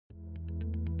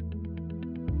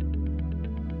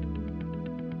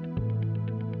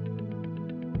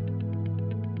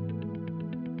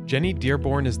Jenny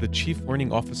Dearborn is the Chief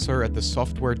Learning Officer at the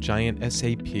software giant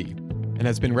SAP and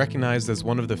has been recognized as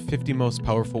one of the 50 most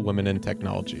powerful women in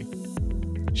technology.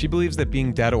 She believes that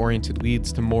being data-oriented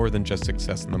leads to more than just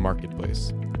success in the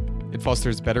marketplace. It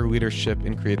fosters better leadership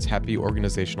and creates happy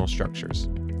organizational structures.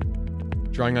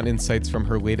 Drawing on insights from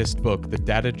her latest book, The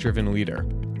Data-Driven Leader,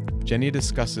 Jenny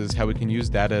discusses how we can use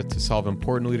data to solve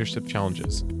important leadership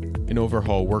challenges and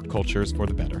overhaul work cultures for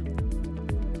the better.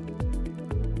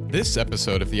 This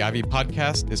episode of the Ivy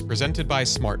Podcast is presented by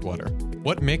Smartwater.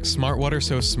 What makes Smartwater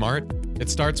so smart? It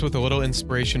starts with a little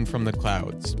inspiration from the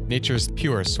clouds, nature's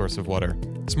purest source of water.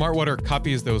 Smartwater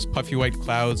copies those puffy white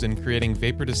clouds in creating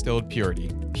vapor-distilled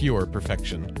purity, pure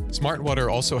perfection.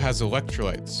 Smartwater also has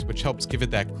electrolytes, which helps give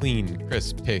it that clean,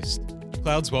 crisp taste.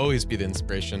 Clouds will always be the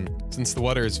inspiration, since the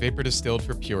water is vapor-distilled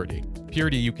for purity.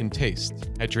 Purity you can taste,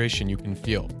 hydration you can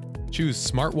feel.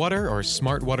 Choose Smartwater or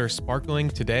Smartwater Sparkling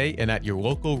today and at your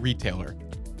local retailer.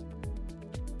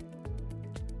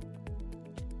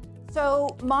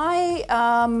 So my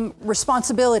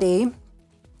responsibility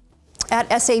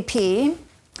at SAP,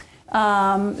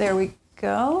 there we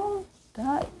go,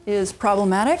 that is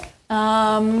problematic.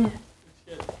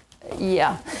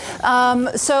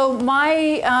 So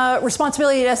my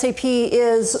responsibility at SAP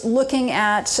is looking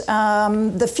at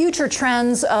the future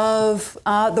trends of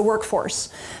the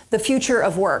workforce, the future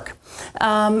of work,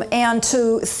 and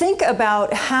to think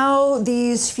about how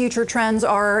these future trends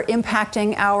are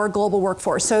impacting our global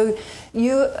workforce. So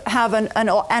you have an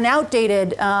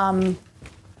outdated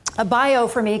a bio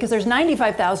for me because there's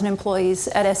 95,000 employees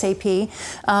at SAP,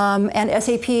 and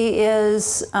SAP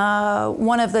is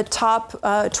one of the top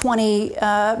 20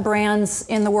 brands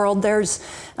in the world. There's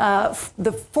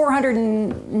the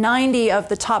 490 of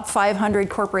the top 500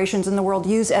 corporations in the world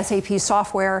use SAP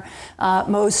software.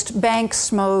 Most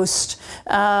banks, most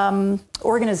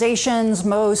organizations,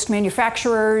 most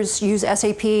manufacturers use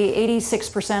SAP.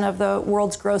 86% of the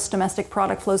world's gross domestic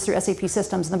product flows through SAP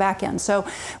systems in the back end. So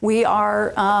we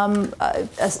are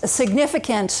a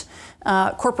significant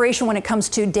corporation when it comes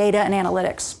to data and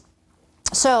analytics.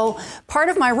 So part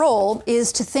of my role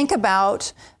is to think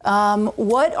about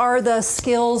what are the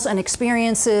skills and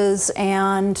experiences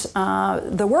and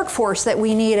the workforce that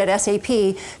we need at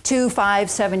SAP 2, 5,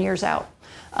 7 years out.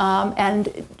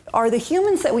 And are the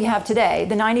humans that we have today,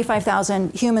 the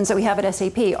 95,000 humans that we have at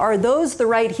SAP, are those the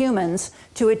right humans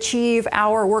to achieve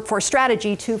our workforce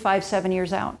strategy 2, 5, 7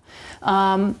 years out?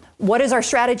 What is our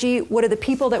strategy? What are the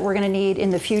people that we're going to need in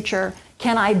the future?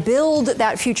 Can I build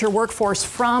that future workforce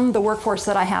from the workforce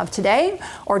that I have today?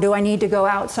 Or do I need to go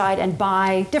outside and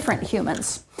buy different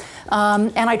humans?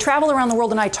 And I travel around the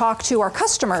world and I talk to our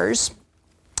customers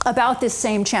about this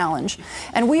same challenge.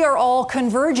 And we are all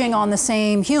converging on the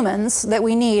same humans that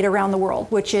we need around the world,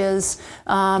 which is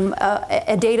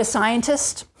a data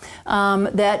scientist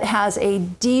that has a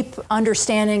deep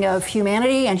understanding of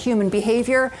humanity and human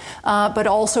behavior, but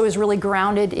also is really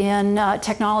grounded in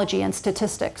technology and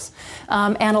statistics.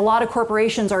 And a lot of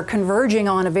corporations are converging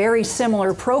on a very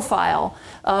similar profile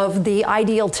of the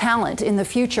ideal talent in the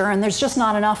future, and there's just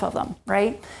not enough of them,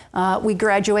 right? We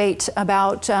graduate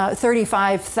about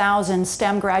 35,000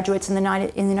 STEM graduates in the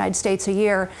United States a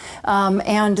year,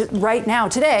 and right now,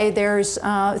 today, there's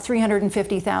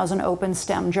 350,000 open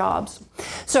STEM jobs.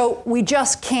 So we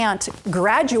just can't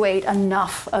graduate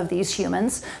enough of these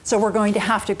humans, so we're going to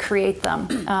have to create them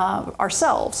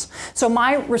ourselves. So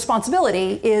my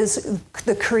responsibility is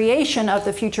the creation of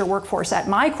the future workforce at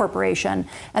my corporation,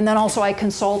 and then also I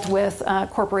consult with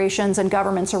corporations and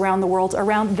governments around the world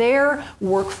around their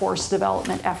workforce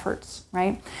development efforts,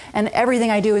 right? And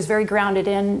everything I do is very grounded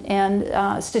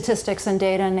in statistics and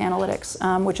data and analytics,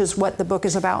 which is what the book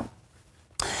is about.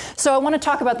 So I want to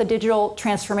talk about the digital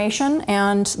transformation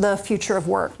and the future of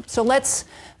work. So let's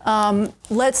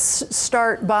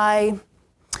start by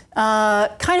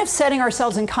kind of setting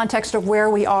ourselves in context of where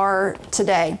we are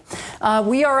today.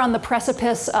 We are on the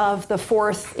precipice of the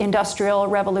fourth industrial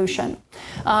revolution.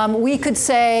 We could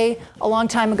say a long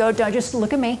time ago, just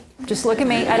look at me, just look at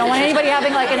me. I don't want anybody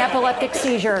having like an epileptic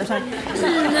seizure or something.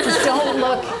 Just don't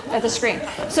look at the screen.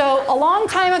 So a long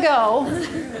time ago,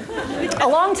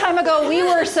 we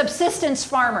were subsistence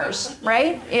farmers,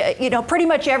 right? Pretty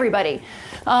much everybody.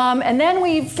 And then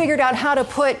we figured out how to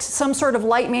put some sort of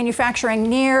light manufacturing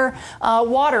near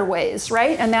waterways,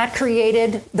 right? And that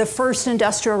created the first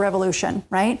industrial revolution,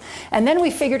 right? And then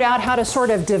we figured out how to sort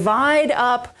of divide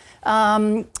up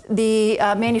the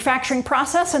manufacturing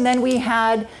process, and then we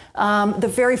had the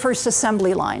very first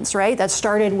assembly lines, right? That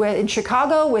started in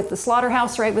Chicago with the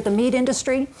slaughterhouse, right, with the meat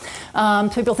industry.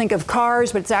 People think of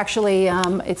cars, but it's actually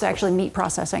meat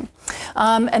processing.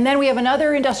 And then we have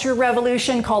another industrial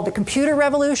revolution called the computer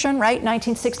revolution, right?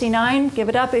 1969. Give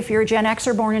it up if you're a Gen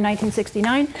Xer born in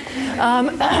 1969.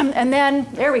 And then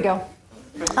there we go.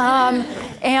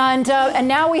 And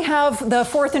now we have the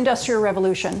fourth industrial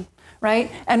revolution,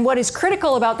 right? And what is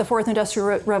critical about the fourth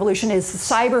industrial revolution is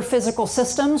cyber physical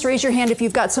systems. Raise your hand if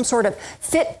you've got some sort of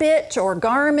Fitbit or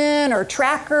Garmin or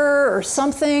tracker or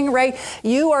something, right?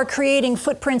 You are creating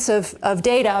footprints of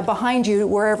data behind you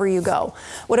wherever you go.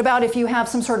 What about if you have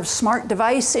some sort of smart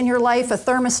device in your life, a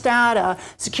thermostat, a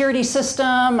security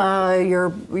system,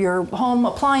 your home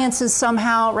appliances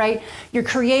somehow, right? You're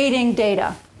creating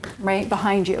data, right,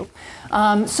 behind you.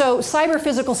 So cyber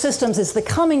physical systems is the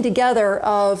coming together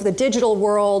of the digital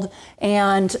world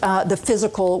and the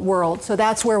physical world. So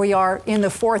that's where we are in the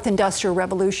fourth industrial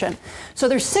revolution. So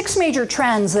there's 6 major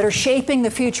trends that are shaping the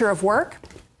future of work.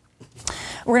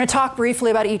 We're going to talk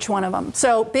briefly about each one of them.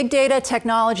 So big data,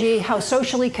 technology, how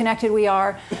socially connected we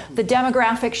are, the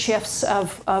demographic shifts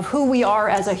of who we are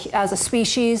as a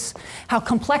species, how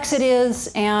complex it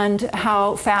is, and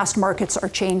how fast markets are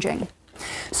changing.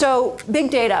 So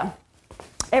big data.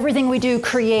 Everything we do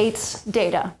creates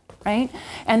data, right?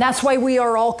 And that's why we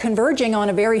are all converging on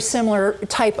a very similar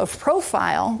type of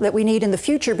profile that we need in the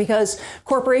future, because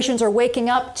corporations are waking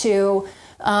up to,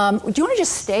 do you want to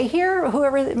just stay here,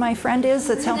 whoever my friend is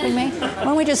that's helping me? Why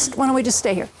don't we just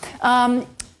stay here?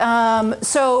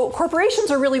 So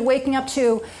corporations are really waking up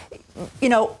to,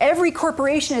 every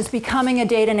corporation is becoming a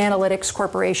data and analytics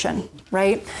corporation,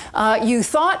 right? You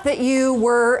thought that you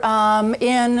were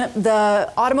in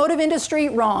the automotive industry,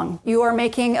 wrong. You are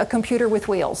making a computer with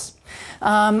wheels.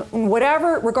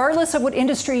 Regardless of what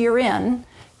industry you're in,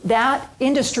 that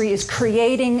industry is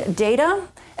creating data,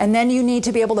 and then you need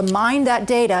to be able to mine that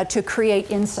data to create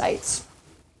insights.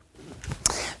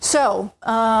 So,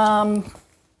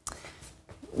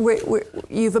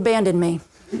 you've abandoned me.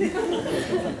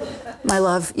 My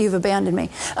love, you've abandoned me.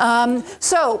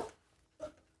 So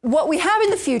what we have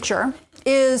in the future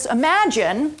is,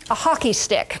 imagine a hockey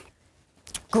stick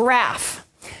graph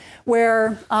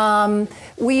where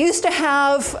we used to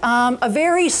have a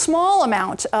very small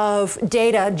amount of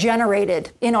data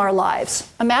generated in our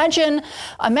lives. Imagine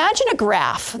a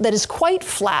graph that is quite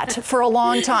flat for a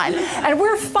long time. And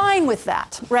we're fine with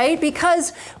that, right?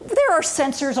 Because there are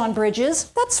sensors on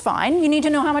bridges. That's fine. You need to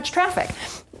know how much traffic,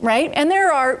 right? And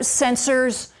there are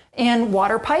sensors in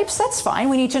water pipes. That's fine.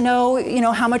 We need to know,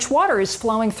 how much water is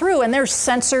flowing through. And there's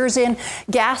sensors in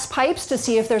gas pipes to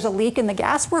see if there's a leak in the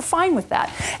gas. We're fine with that.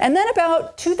 And then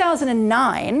about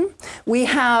 2009, we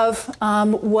have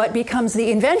what becomes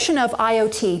the invention of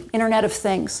IoT, Internet of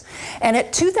Things. And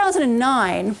at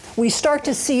 2009, we start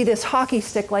to see this hockey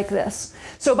stick like this.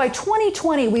 So by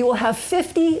 2020, we will have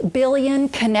 50 billion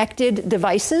connected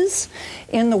devices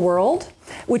in the world,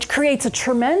 which creates a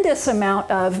tremendous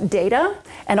amount of data,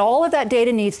 and all of that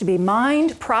data needs to be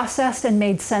mined, processed, and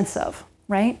made sense of,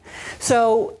 right?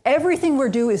 So everything we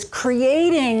do is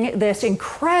creating this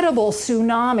incredible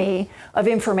tsunami of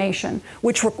information,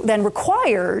 which then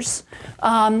requires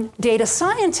data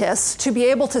scientists to be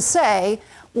able to say,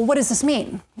 well, what does this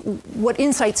mean? What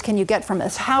insights can you get from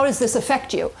this? How does this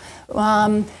affect you?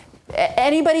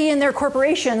 Anybody in their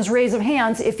corporations, raise of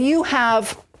hands, if you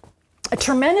have a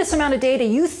tremendous amount of data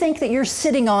you think that you're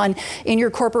sitting on in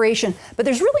your corporation, but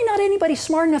there's really not anybody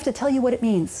smart enough to tell you what it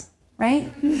means,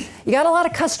 right? You got a lot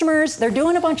of customers, they're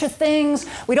doing a bunch of things.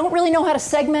 We don't really know how to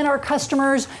segment our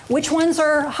customers. Which ones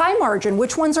are high margin?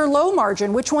 Which ones are low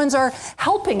margin? Which ones are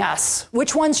helping us?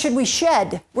 Which ones should we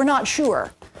shed? We're not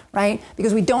sure, right?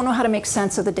 Because we don't know how to make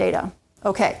sense of the data.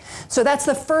 Okay, so that's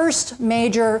the first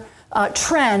major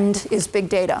trend, is big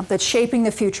data that's shaping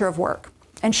the future of work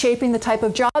and shaping the type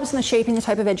of jobs and shaping the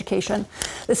type of education.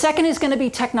 The second is going to be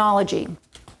technology.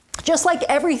 Just like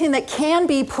everything that can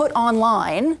be put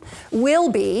online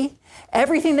will be,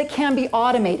 everything that can be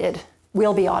automated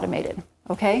will be automated,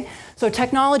 okay? So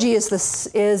technology is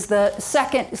the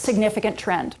second significant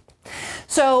trend.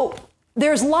 So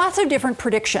there's lots of different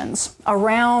predictions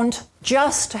around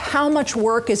just how much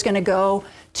work is going to go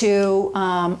to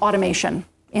automation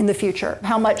in the future,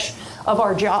 how much of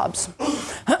our jobs.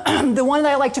 The one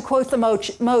that I like to quote the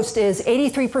most is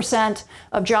 83%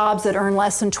 of jobs that earn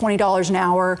less than $20 an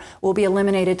hour will be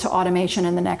eliminated to automation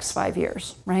in the next 5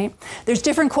 years, right? There's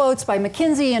different quotes by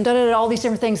McKinsey and all these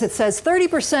different things that says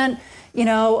 30%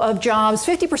 of jobs,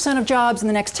 50% of jobs in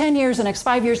the next 10 years, the next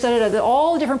 5 years,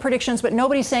 all different predictions, but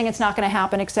nobody's saying it's not going to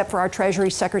happen except for our Treasury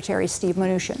Secretary, Steve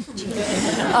Mnuchin.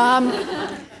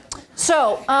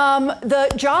 So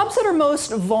the jobs that are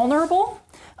most vulnerable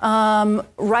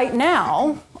right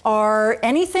now are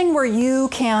anything where you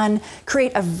can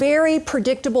create a very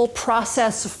predictable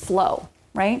process flow,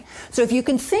 right? So if you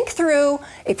can think through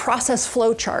a process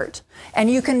flow chart and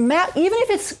you can map, even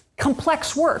if it's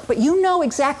complex work, but you know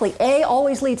exactly A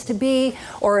always leads to B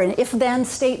or an if-then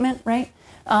statement, right?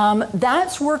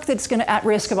 That's work that's going to at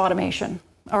risk of automation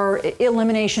or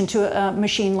elimination to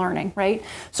machine learning, right?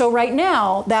 So right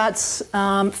now, that's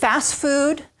fast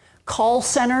food, call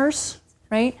centers,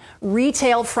 right?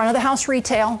 Retail, front of the house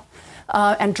retail,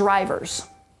 and drivers,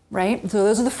 right? So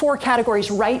those are the 4 categories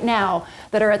right now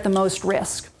that are at the most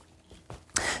risk.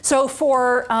 So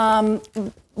for,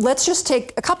 let's just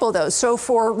take a couple of those. So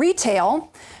for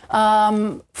retail,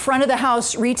 front of the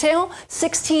house retail,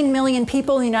 16 million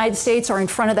people in the United States are in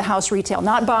front of the house retail,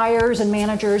 not buyers and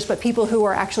managers, but people who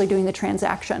are actually doing the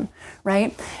transaction,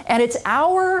 right? And it's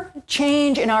our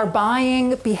change in our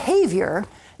buying behavior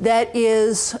that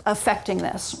is affecting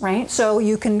this, right? So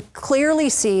you can clearly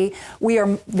see we are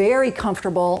very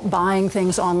comfortable buying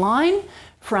things online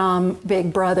from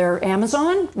Big Brother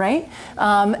Amazon, right?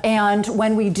 And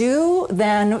when we do,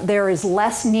 then there is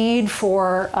less need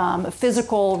for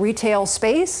physical retail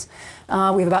space.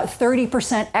 We have about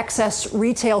 30% excess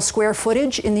retail square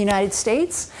footage in the United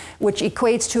States, which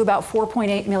equates to about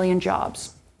 4.8 million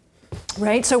jobs.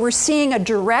 Right, so we're seeing a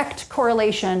direct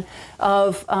correlation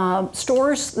of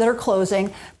stores that are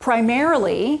closing.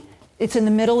 Primarily, it's in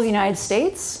the middle of the United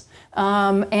States,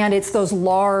 and it's those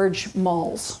large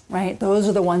malls, right? Those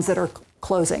are the ones that are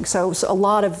closing. So a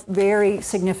lot of very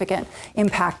significant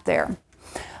impact there.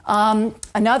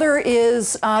 Another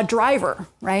is driver,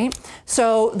 right?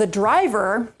 So the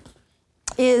driver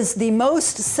is the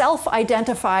most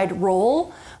self-identified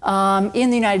role in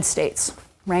the United States.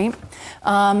 Right?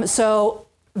 So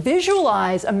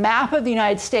visualize a map of the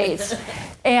United States,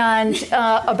 and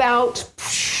about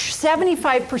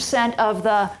 75% of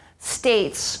the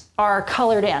states are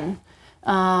colored in,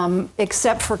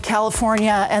 except for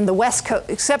California and the West Coast,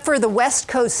 except for the West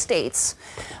Coast states.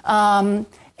 And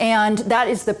that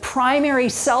is the primary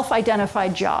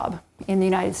self-identified job in the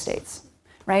United States,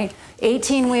 right?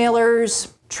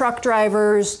 18-wheelers, truck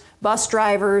drivers, bus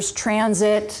drivers,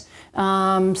 transit,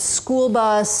 school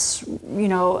bus, you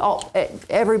know,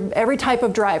 every type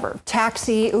of driver,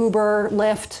 taxi, Uber,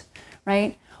 Lyft,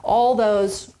 right? All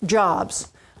those jobs,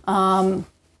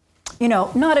 you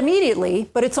know, not immediately,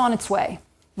 but it's on its way,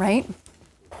 right?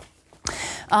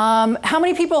 How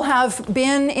many people have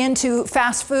been into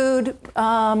fast food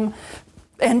and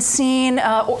seen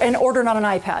and ordered on an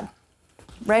iPad,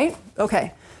 right?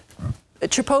 Okay.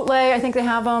 Chipotle, I think they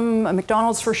have them.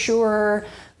 McDonald's for sure.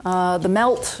 The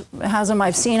Melt has them.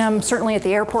 I've seen them. Certainly at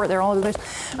the airport, they're all over the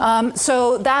place.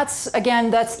 So that's, again,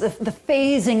 that's the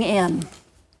phasing in.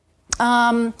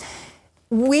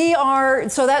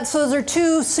 So those are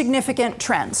 2 significant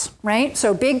trends, right?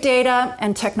 So big data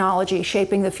and technology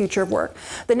shaping the future of work.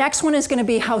 The next one is going to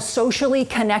be how socially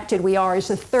connected we are is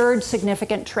the 3rd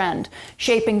significant trend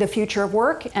shaping the future of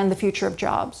work and the future of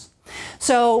jobs.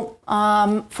 So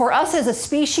for us as a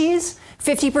species,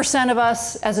 50% of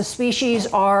us as a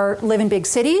species live in big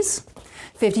cities.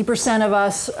 50% of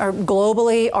us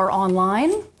globally are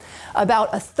online.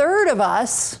 About 1/3 of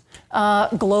us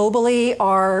globally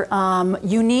are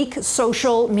unique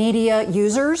social media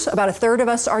users. About 1/3 of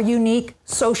us are unique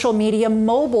social media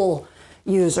mobile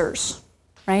users,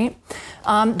 right?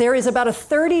 There is about a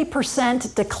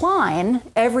 30% decline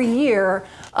every year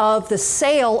of the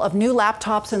sale of new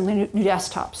laptops and new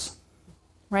desktops,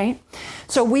 right?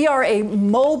 So we are a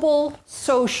mobile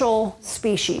social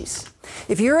species.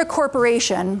 If you're a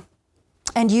corporation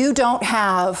and you don't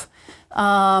have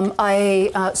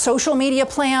a social media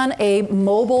plan, a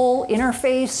mobile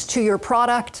interface to your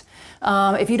product,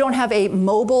 if you don't have a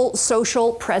mobile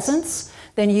social presence,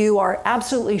 then you are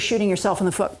absolutely shooting yourself in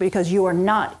the foot because you are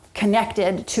not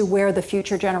connected to where the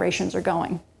future generations are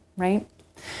going, right?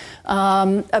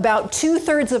 About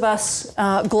 2/3 of us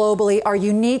globally are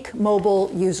unique mobile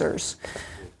users.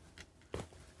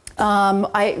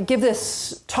 I give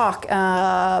this talk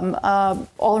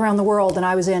all around the world, and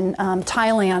I was in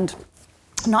Thailand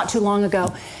not too long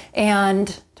ago,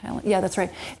 and Thailand, yeah, that's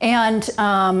right. And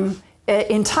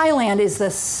in Thailand is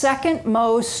the 2nd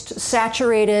most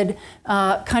saturated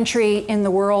country in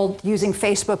the world using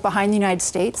Facebook behind the United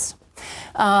States.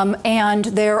 And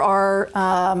there are,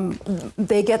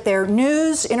 they get their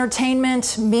news,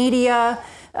 entertainment, media,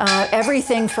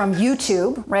 everything from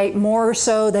YouTube, right? More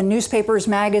so than newspapers,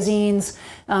 magazines,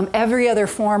 every other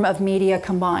form of media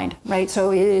combined, right?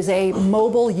 So it is a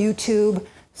mobile YouTube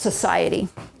society.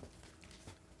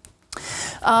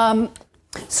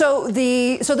 So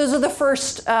those are the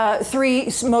first three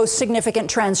most significant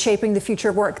trends shaping the future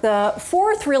of work. The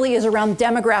fourth really is around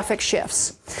demographic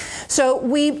shifts. So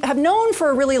we have known for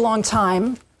a really long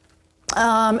time.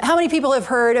 How many people have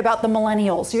heard about the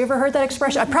millennials? You ever heard that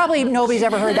expression? Probably nobody's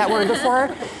ever heard that word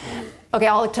before. Okay,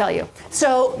 I'll tell you.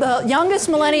 So the youngest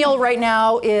millennial right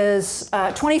now is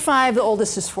 25, the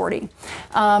oldest is 40.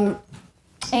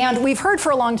 And we've heard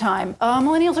for a long time,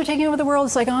 millennials are taking over the world.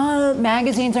 It's like,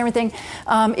 magazines and everything.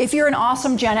 If you're an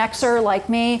awesome Gen Xer like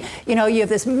me, you have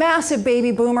this massive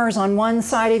baby boomers on one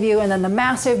side of you, and then the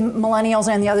massive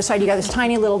millennials on the other side. You got this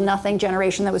tiny little nothing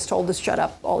generation that was told to shut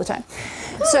up all the time.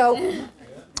 So,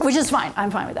 which is fine.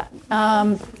 I'm fine with that.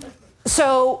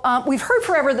 We've heard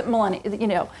forever that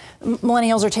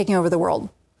millennials are taking over the world.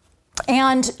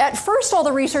 And at first, all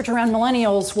the research around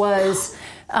millennials was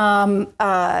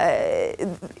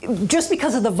just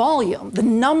because of the volume, the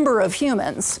number of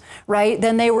humans, right?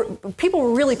 Then people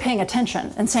were really paying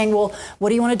attention and saying, well, what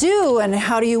do you want to do, and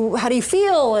how do you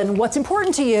feel, and what's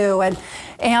important to you, and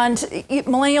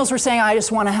millennials were saying, I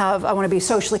want to be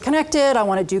socially connected, I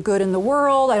want to do good in the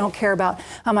world, I don't care about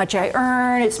how much I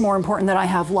earn, it's more important that I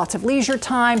have lots of leisure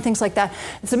time, things like that.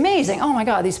 It's amazing. Oh my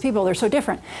God, these people, they're so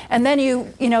different. And then you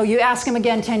ask them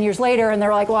again 10 years later, and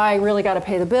they're like, well, I really got to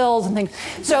pay the bills and things.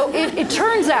 So it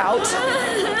turns out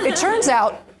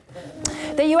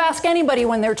that you ask anybody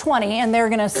when they're 20 and they're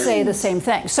going to say the same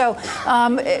thing. So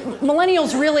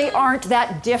millennials really aren't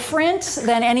that different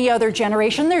than any other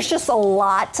generation. There's just a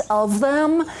lot of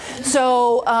them.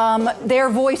 So their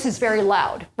voice is very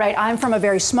loud, right? I'm from a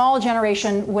very small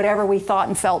generation. Whatever we thought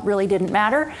and felt really didn't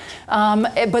matter.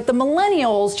 But the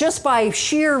millennials, just by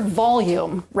sheer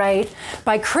volume, right,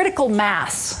 by critical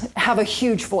mass, have a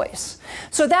huge voice.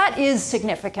 So that is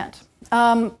significant.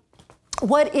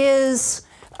 What is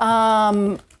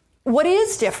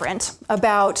different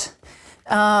about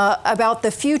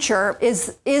the future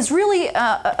is really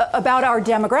about our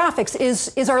demographics,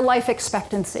 is our life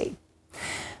expectancy.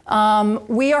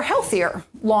 We are healthier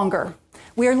longer.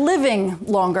 We are living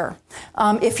longer.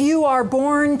 If you are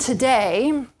born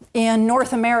today in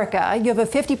North America, you have a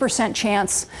 50%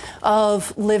 chance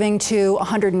of living to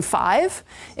 105.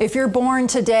 If you're born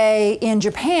today in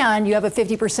Japan, you have a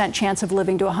 50% chance of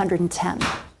living to 110.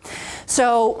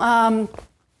 So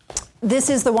this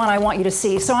is the one I want you to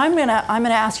see. So I'm gonna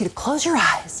ask you to close your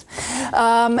eyes.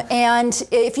 And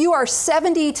if you are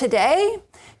 70 today,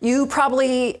 you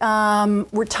probably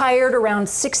retired around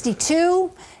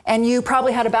 62, and you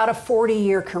probably had about a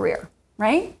 40-year career,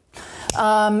 right?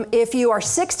 If you are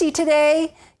 60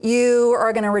 today, you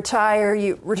are going to retire.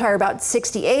 You retire about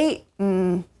 68.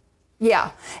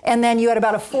 Yeah. And then you had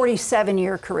about a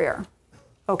 47-year career.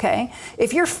 Okay.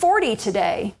 If you're 40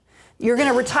 today, you're going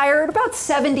to retire at about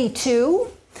 72,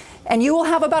 and you will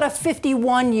have about a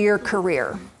 51-year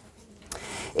career.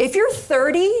 If you're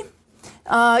 30,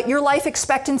 your life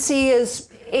expectancy is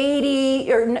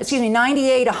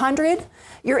 98, 100.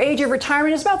 Your age of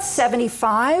retirement is about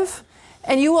 75.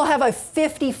 And you will have a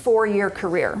 54-year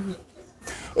career.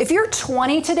 If you're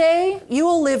 20 today, you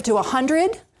will live to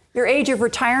 100. Your age of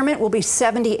retirement will be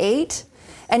 78,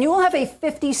 and you will have a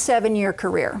 57-year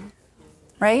career,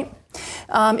 right?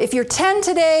 If you're 10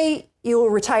 today, you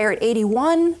will retire at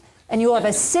 81, and you will have a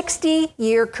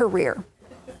 60-year career.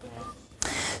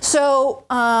 So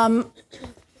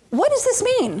what does this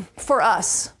mean for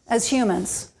us as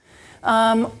humans?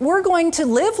 We're going to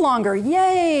live longer,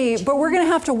 yay, but we're going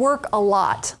to have to work a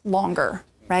lot longer,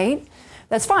 right?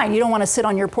 That's fine. You don't want to sit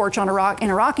on your porch in a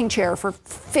rocking chair for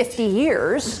 50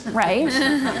 years, right?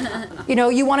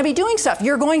 You want to be doing stuff.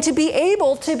 You're going to be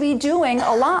able to be doing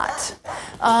a lot.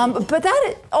 But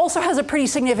that also has a pretty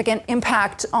significant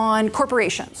impact on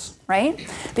corporations, right?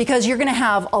 Because you're going to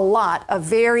have a lot of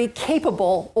very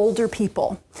capable older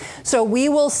people. So we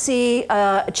will see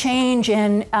a change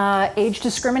in age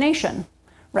discrimination,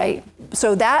 right?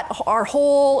 So that our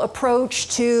whole approach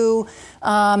to,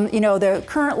 the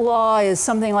current law is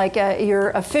something like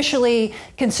you're officially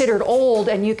considered old,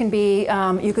 and you can be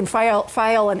you can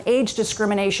file an age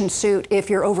discrimination suit if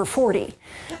you're over 40.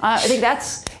 I think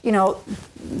that's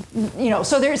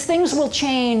so there's things will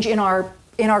change in our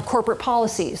corporate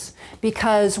policies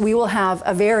because we will have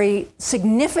a very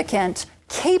significant,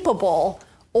 capable,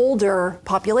 older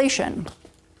population.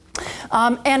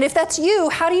 And if that's you,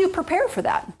 how do you prepare for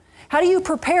that? How do you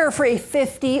prepare for a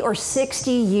 50 or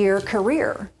 60-year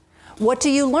career? What do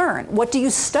you learn? What do you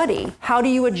study? How do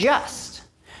you adjust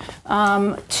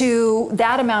to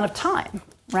that amount of time,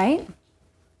 right?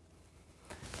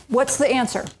 What's the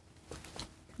answer?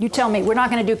 You tell me. We're not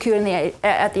going to do Q&A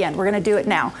at the end. We're going to do it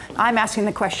now. I'm asking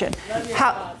the question.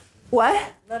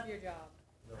 What? Love your job.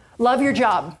 Love your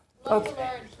job. Love Okay. to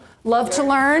learn. Love to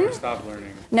learn. Never stop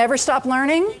learning. Never stop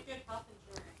learning.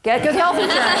 Get good health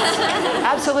insurance.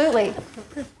 Absolutely.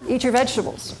 Eat your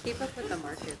vegetables. Keep up with the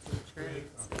markets and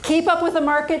trends. Keep up with the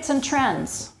markets and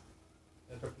trends.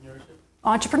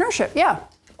 Entrepreneurship, yeah.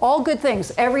 All good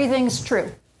things. Everything's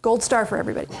true. Gold star for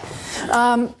everybody.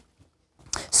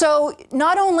 So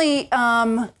not only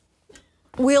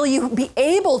will you be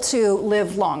able to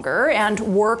live longer and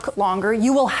work longer,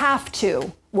 you will have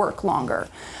to work longer.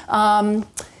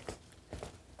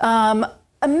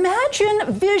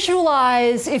 Imagine,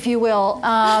 visualize, if you will,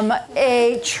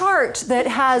 a chart that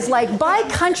has like by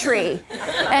country,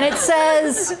 and it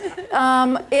says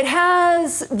it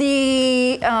has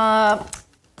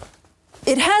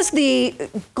the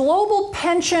global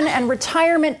pension and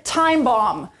retirement time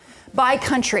bomb by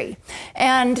country,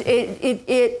 and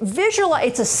it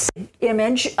visualizes an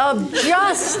image of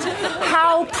just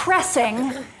how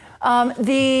pressing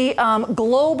the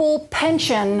global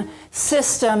pension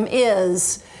system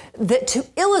is, that to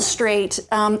illustrate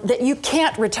that you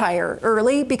can't retire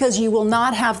early because you will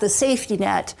not have the safety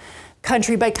net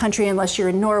country by country unless you're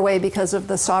in Norway because of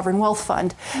the sovereign wealth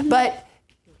fund. Mm-hmm. But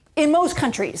in most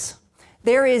countries,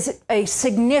 there is a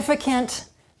significant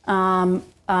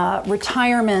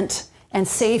retirement and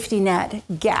safety net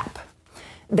gap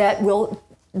that will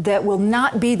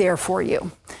not be there for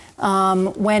you.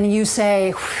 When you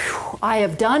say, I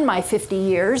have done my 50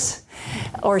 years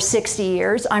or 60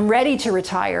 years, I'm ready to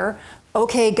retire.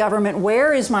 Okay, government,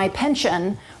 where is my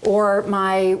pension or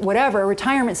my whatever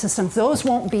retirement system? Those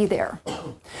won't be there.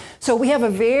 So we have a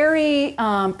very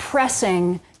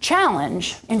pressing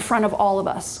challenge in front of all of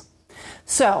us.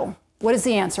 So what is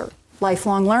the answer?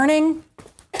 Lifelong learning,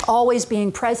 always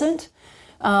being present,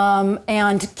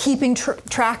 and keeping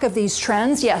track of these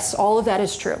trends. Yes, all of that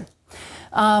is true.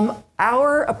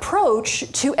 Our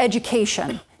approach to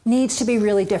education needs to be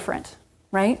really different,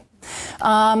 right?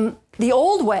 The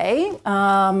old way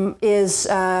is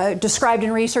described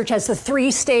in research as the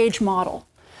 3-stage model.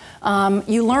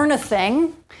 You learn a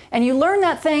thing, and you learn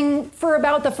that thing for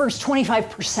about the first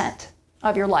 25%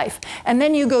 of your life. And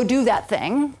then you go do that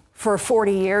thing for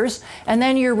 40 years, and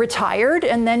then you're retired,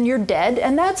 and then you're dead,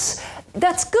 and that's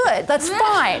good, that's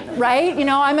fine, right? You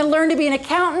know, I'm gonna learn to be an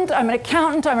accountant, I'm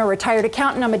a retired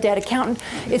accountant, I'm a dead accountant.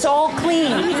 It's all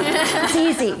clean, it's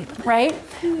easy, right?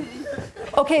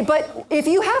 Okay, but if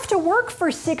you have to work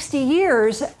for 60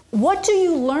 years, what do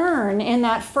you learn in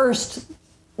that first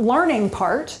learning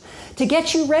part to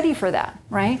get you ready for that,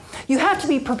 right? You have to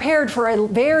be prepared for a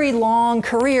very long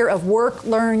career of work,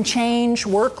 learn, change,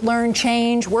 work, learn,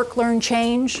 change, work, learn,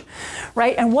 change,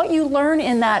 right? And what you learn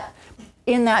in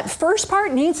that first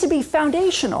part needs to be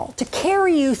foundational to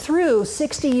carry you through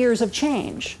 60 years of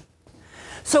change.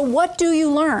 So what do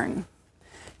you learn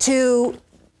to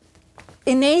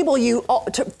enable you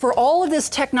for all of this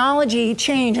technology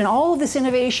change and all of this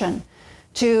innovation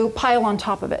to pile on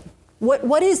top of it?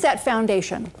 What is that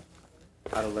foundation?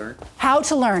 How to learn. How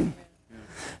to learn.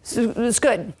 So it's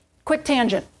good. Quick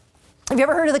tangent. Have you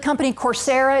ever heard of the company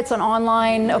Coursera? It's an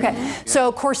online, okay.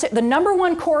 So the number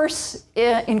one course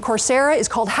in Coursera is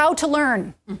called How to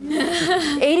Learn.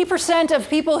 80% of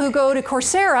people who go to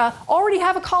Coursera already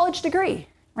have a college degree,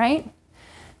 right?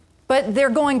 But they're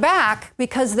going back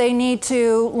because they need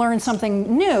to learn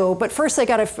something new. But first they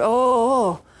gotta,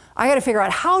 I gotta figure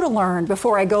out how to learn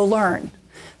before I go learn.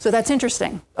 So that's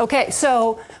interesting. Okay,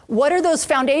 so what are those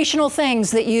foundational things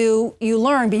that you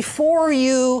learn before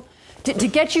you, to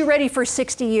get you ready for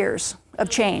 60 years of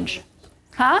change?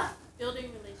 Huh?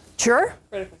 Building relationships. Sure.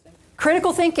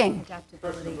 Critical thinking.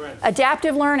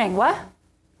 Adaptive learning. What?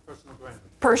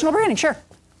 Personal branding, sure.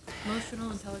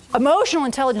 Emotional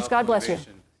intelligence, God bless you.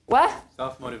 What?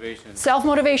 Self-motivation.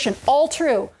 Self-motivation, all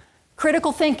true.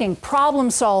 Critical thinking, problem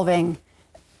solving,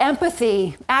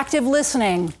 empathy, active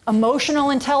listening,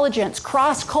 emotional intelligence,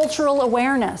 cross-cultural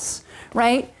awareness,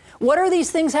 right? What do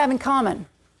these things have in common?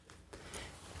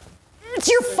 It's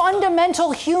your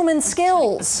fundamental human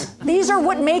skills. These are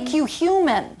what make you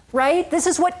human, right? This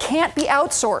is what can't be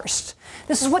outsourced.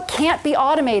 This is what can't be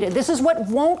automated. This is what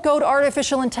won't go to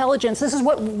artificial intelligence. This is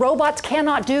what robots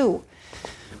cannot do,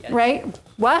 right?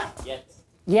 What?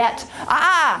 Yet.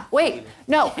 Wait,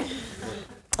 no.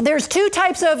 There's two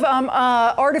types of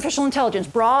artificial intelligence,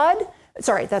 broad,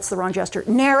 sorry, that's the wrong gesture.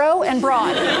 Narrow and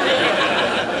broad.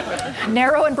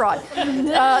 Narrow and broad.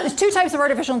 There's two types of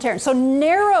artificial intelligence. So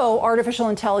narrow artificial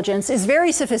intelligence is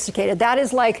very sophisticated. That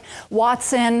is like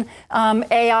Watson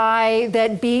AI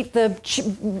that beat the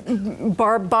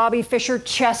Bobby Fischer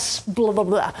chess, blah, blah,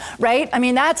 blah, right? I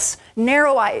mean, that's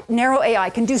narrow AI,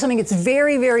 can do something that's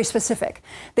very, very specific.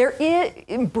 There is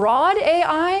broad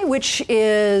AI, which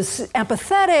is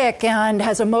empathetic and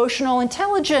has emotional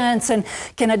intelligence and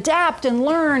can adapt and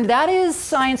learn. That is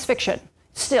science fiction.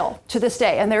 Still, to this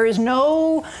day. And there is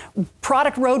no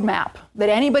product roadmap that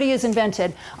anybody has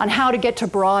invented on how to get to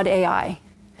broad AI.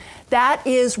 That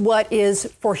is what is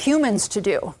for humans to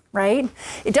do, right?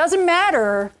 It doesn't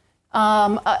matter.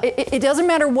 It doesn't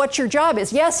matter what your job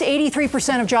is. Yes,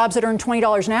 83% of jobs that earn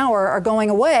 $20 an hour are going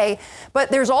away,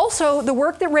 but there's also the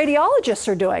work that radiologists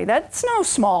are doing. That's no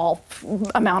small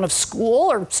amount of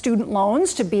school or student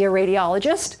loans to be a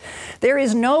radiologist. There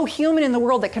is no human in the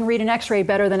world that can read an X-ray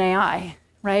better than AI,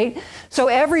 right? So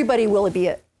everybody will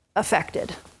be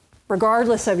affected,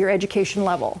 regardless of your education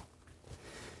level.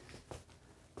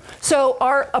 So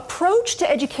our approach to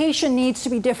education needs to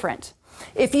be different.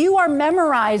 If you are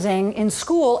memorizing in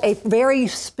school a very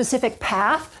specific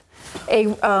path,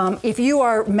 if you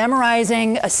are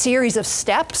memorizing a series of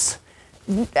steps,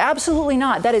 absolutely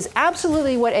not. That is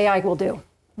absolutely what AI will do,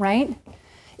 right?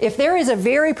 If there is a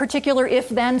very particular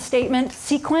if-then statement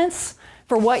sequence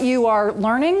for what you are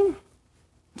learning,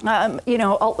 a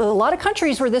lot of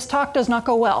countries where this talk does not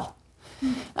go well.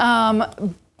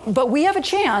 But we have a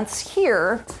chance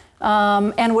here.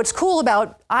 And what's cool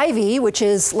about Ivy, which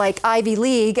is like Ivy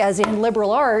League as in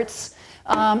liberal arts,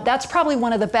 that's probably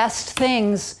one of the best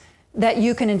things that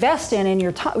you can invest in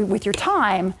your with your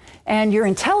time and your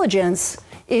intelligence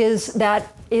is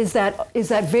that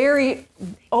very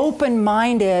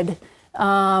open-minded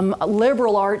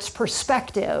liberal arts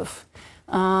perspective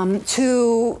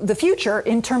to the future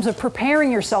in terms of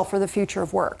preparing yourself for the future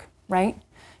of work, right?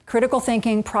 Critical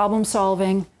thinking, problem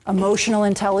solving, emotional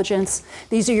intelligence.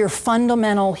 These are your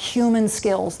fundamental human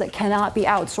skills that cannot be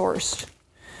outsourced,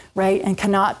 right? And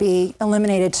cannot be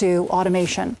eliminated to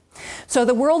automation. So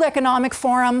the World Economic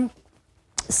Forum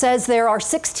says there are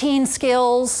 16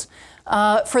 skills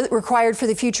required for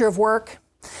the future of work.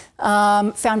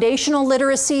 Foundational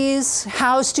literacies,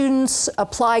 how students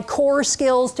apply core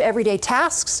skills to everyday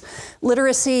tasks,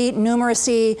 literacy,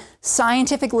 numeracy,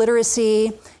 scientific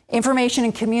literacy, information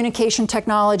and communication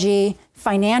technology,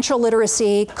 financial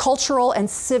literacy, cultural and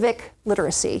civic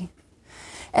literacy.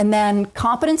 And then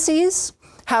competencies,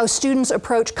 how students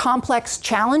approach complex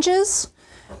challenges,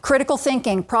 critical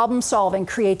thinking, problem solving,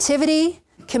 creativity,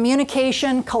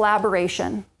 communication,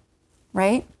 collaboration,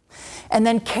 right? And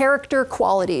then character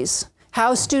qualities,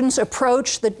 how students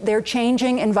approach their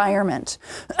changing environment.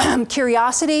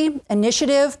 Curiosity,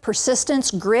 initiative, persistence,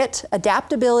 grit,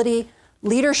 adaptability,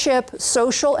 leadership,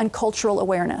 social and cultural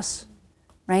awareness,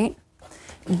 right?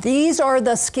 These are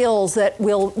the skills that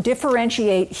will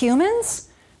differentiate humans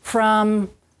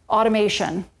from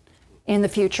automation in the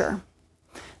future.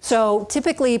 So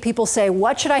typically people say,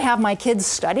 what should I have my kids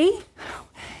study?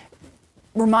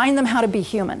 Remind them how to be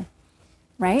human,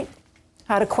 right?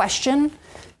 How to question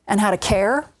and how to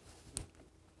care.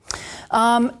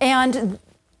 And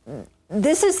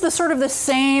this is the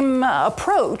same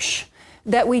approach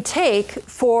that we take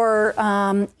for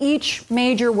each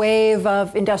major wave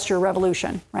of industrial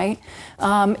revolution, right?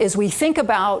 As we think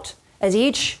about,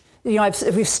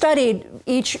 we've studied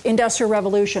each industrial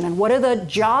revolution and what are the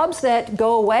jobs that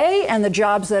go away and the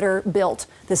jobs that are built,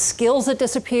 the skills that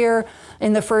disappear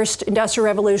in the first industrial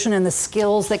revolution and the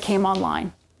skills that came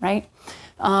online, right?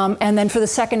 And then for the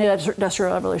second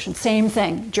industrial revolution, same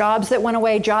thing. Jobs that went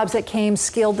away, jobs that came,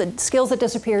 skills that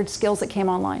disappeared, skills that came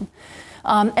online.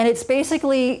 And it's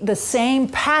basically the same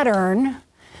pattern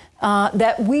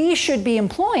that we should be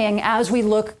employing as we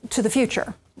look to the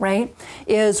future, right?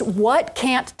 Is what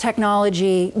can't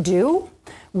technology do?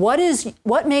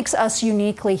 What makes us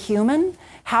uniquely human?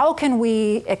 How can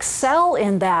we excel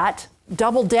in that,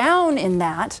 double down in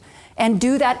that, and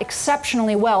do that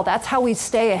exceptionally well? That's how we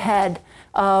stay ahead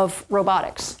of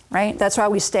robotics, right? That's how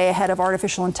we stay ahead of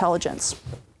artificial intelligence.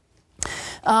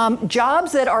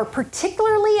 Jobs that are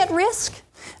particularly at risk,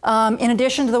 in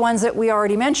addition to the ones that we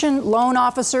already mentioned, loan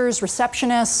officers,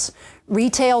 receptionists,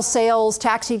 retail sales,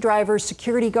 taxi drivers,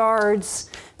 security guards.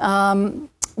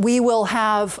 We will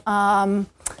have, by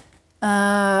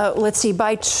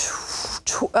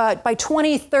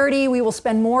 2030, we will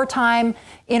spend more time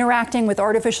interacting with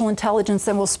artificial intelligence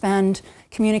than we'll spend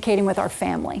communicating with our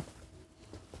family.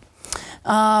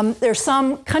 There's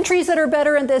some countries that are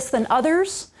better at this than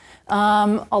others.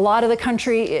 A lot of the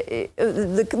country,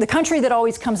 the country that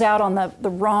always comes out on the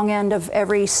wrong end of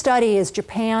every study is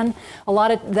Japan. A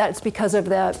lot of that's because of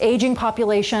the aging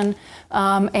population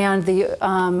and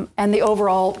the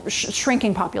overall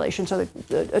shrinking population. So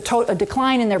a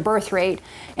decline in their birth rate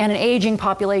and an aging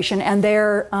population, and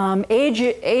their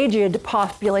aged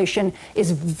population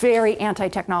is very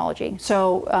anti-technology.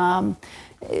 So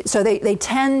they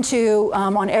tend to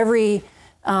on every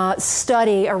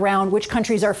study around which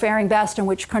countries are faring best and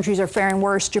which countries are faring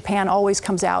worse, Japan always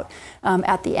comes out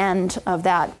at the end of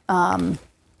that,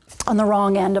 on the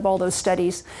wrong end of all those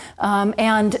studies.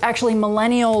 And actually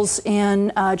millennials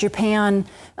in Japan,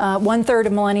 1/3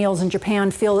 of millennials in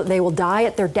Japan feel that they will die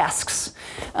at their desks.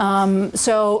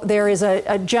 So there is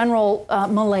a general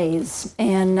malaise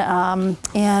in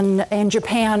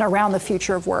Japan around the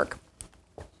future of work.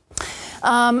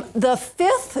 The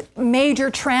fifth major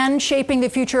trend shaping the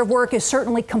future of work is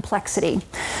certainly complexity.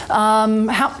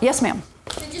 Yes, ma'am.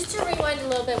 So just to rewind a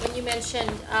little bit, when you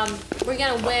mentioned we're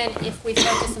going to win if we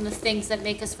focus on the things that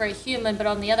make us very human, but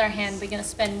on the other hand, we're going to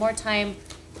spend more time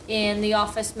in the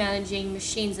office managing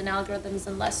machines and algorithms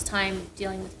and less time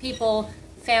dealing with people.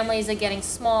 Families are getting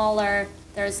smaller.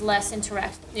 There's less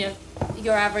interaction.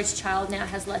 Your average child now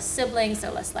has less siblings.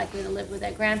 They're less likely to live with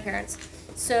their grandparents.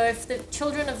 So if the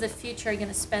children of the future are going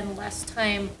to spend less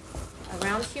time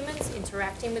around humans,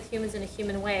 interacting with humans in a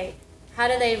human way, how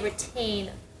do they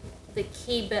retain the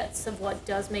key bits of what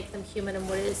does make them human and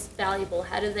what is valuable?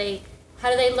 How do they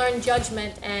learn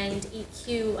judgment and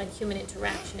EQ and human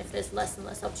interaction if there's less and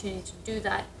less opportunity to do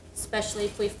that, especially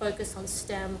if we focus on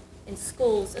STEM in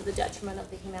schools at the detriment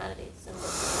of the humanities?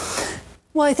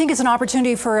 Well, I think it's an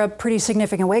opportunity for a pretty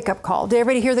significant wake-up call. Did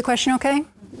everybody hear the question okay?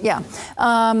 Yeah.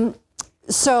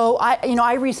 So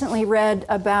I recently read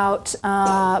about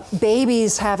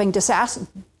babies having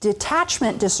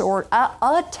attachment disorder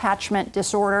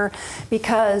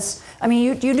because,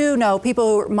 you do know, people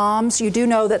who are moms, you do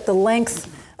know that the length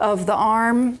of the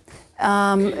arm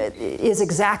is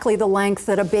exactly the length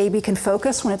that a baby can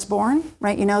focus when it's born,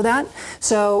 right? You know that?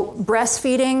 So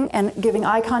breastfeeding and giving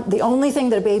eye contact, the only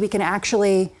thing that a baby can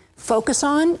actually focus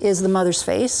on is the mother's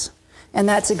face. And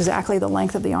that's exactly the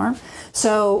length of the arm.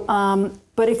 So,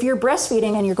 but if you're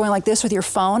breastfeeding and you're going like this with your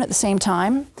phone at the same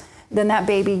time, then that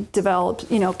baby develops,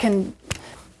 can.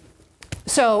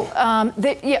 So,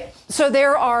 so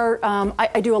there are,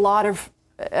 I do a lot of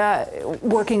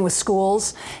working with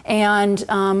schools, and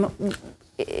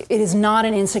it is not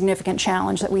an insignificant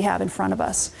challenge that we have in front of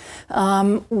us.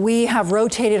 We have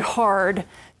rotated hard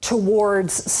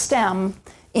towards STEM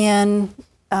in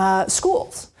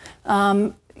schools.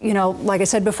 Like I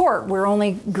said before, we're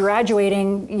only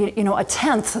graduating, a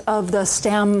tenth of the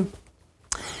STEM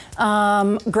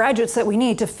graduates that we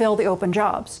need to fill the open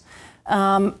jobs.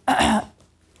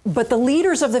 But the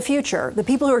leaders of the future, the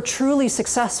people who are truly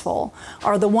successful,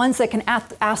 are the ones that can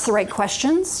ask the right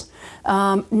questions,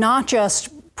 not just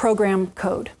program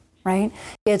code, right?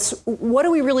 It's what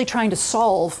are we really trying to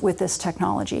solve with this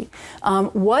technology?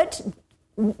 What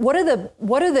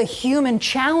are the human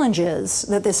challenges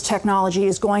that this technology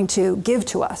is going to give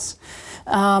to us?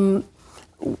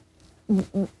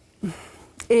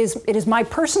 It is my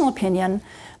personal opinion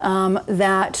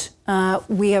that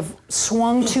we have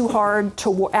swung too hard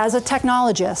as a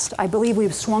technologist. I believe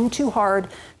we've swung too hard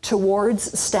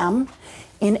towards STEM.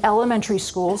 In elementary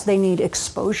schools, they need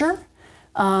exposure,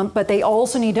 but they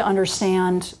also need to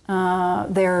understand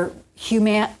their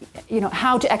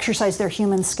how to exercise their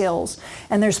human skills.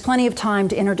 And there's plenty of time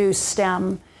to introduce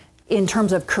STEM in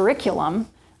terms of curriculum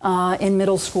in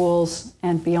middle schools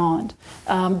and beyond.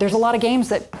 There's a lot of games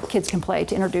that kids can play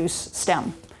to introduce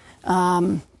STEM.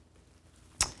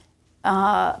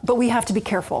 But we have to be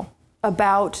careful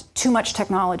about too much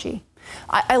technology.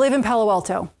 I live in Palo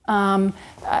Alto.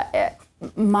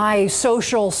 My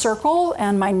social circle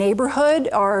and my neighborhood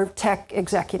are tech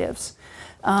executives.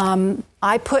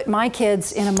 I put my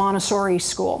kids in a Montessori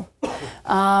school.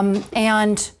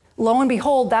 And lo and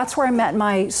behold, that's where I met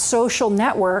my social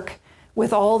network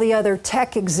with all the other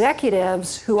tech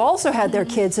executives who also had their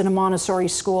kids in a Montessori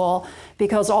school,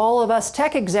 because all of us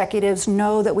tech executives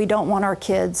know that we don't want our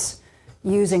kids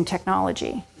using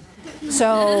technology.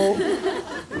 So,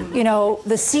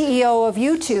 the CEO of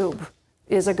YouTube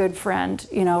is a good friend.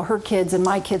 Her kids and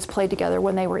my kids played together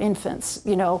when they were infants.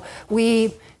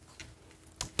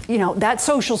 That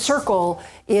social circle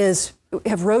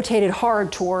have rotated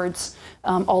hard towards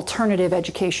alternative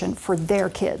education for their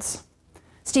kids.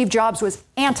 Steve Jobs was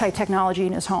anti-technology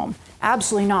in his home.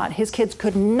 Absolutely not. His kids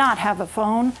could not have a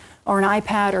phone or an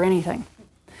iPad or anything.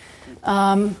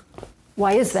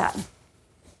 Why is that?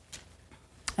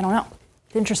 I don't know.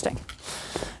 Interesting.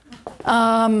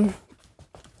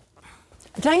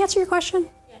 Did I answer your question?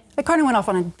 Yes. I kind of went off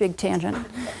on a big tangent.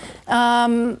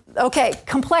 Okay,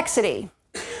 complexity.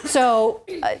 So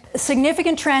a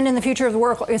significant trend in the future of the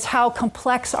work is how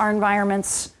complex our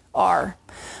environments are,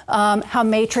 how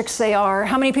matrix they are.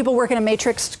 How many people work in a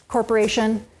matrix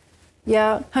corporation?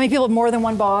 Yeah. How many people have more than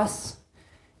one boss?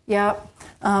 Yeah.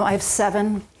 I have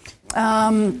 7.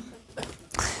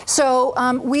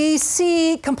 So we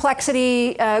see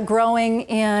complexity growing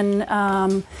in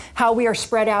how we are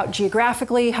spread out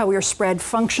geographically, how we are spread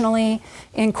functionally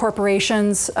in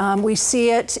corporations. We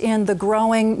see it in the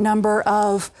growing number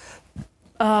of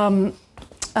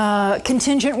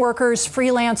contingent workers,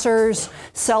 freelancers,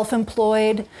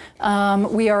 self-employed.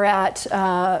 We are at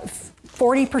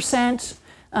 40%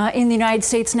 in the United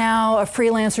States now of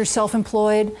freelancers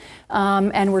self-employed,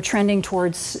 and we're trending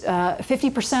towards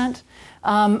 50%.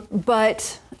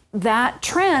 But that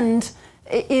trend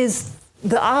is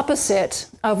the opposite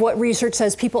of what research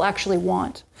says people actually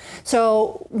want.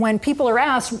 So when people are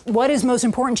asked, what is most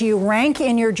important to you, rank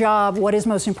in your job what is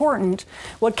most important,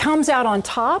 what comes out on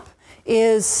top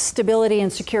is stability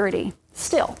and security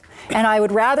still. And I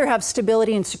would rather have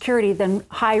stability and security than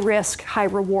high risk, high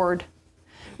reward,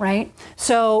 right?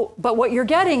 So, but what you're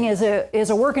getting is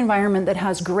a work environment that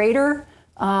has greater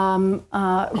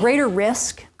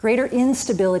risk, greater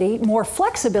instability, more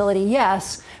flexibility,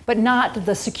 yes, but not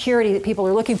the security that people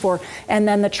are looking for. And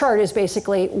then the chart is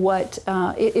basically what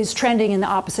is trending in the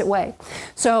opposite way.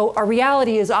 So our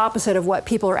reality is opposite of what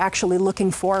people are actually looking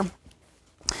for.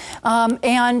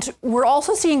 And we're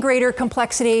also seeing greater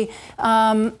complexity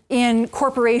in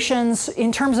corporations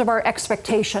in terms of our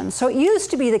expectations. So it used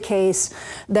to be the case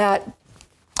that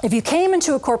if you came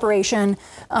into a corporation,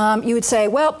 you would say,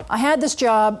 well, I had this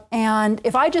job, and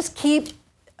if I just keep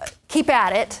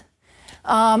at it,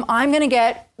 I'm going to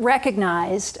get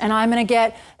recognized, and I'm going to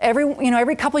get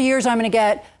every couple of years, I'm going to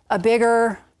get a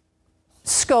bigger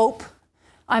scope.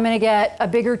 I'm going to get a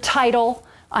bigger title.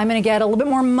 I'm going to get a little bit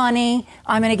more money.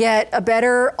 I'm going to get a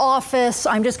better office.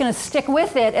 I'm just going to stick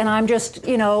with it, and I'm just,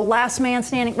 last man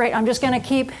standing, right? I'm just going to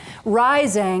keep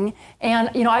rising. And,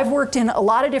 I've worked in a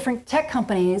lot of different tech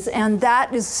companies, and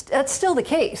that's still the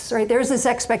case, right? There's this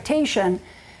expectation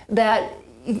that,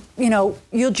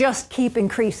 you'll just keep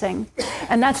increasing.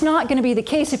 And that's not going to be the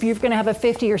case if you're going to have a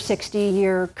 50 or 60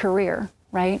 year career,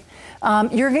 right?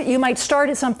 You might start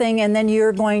at something, and then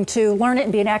you're going to learn it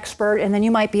and be an expert, and then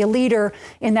you might be a leader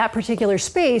in that particular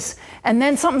space, and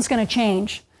then something's going to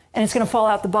change, and it's going to fall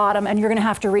out the bottom, and you're going to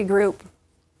have to regroup,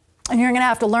 and you're going to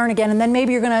have to learn again, and then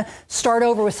maybe you're going to start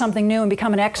over with something new and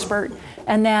become an expert,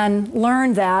 and then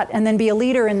learn that, and then be a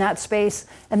leader in that space,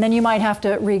 and then you might have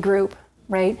to regroup,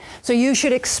 right? So you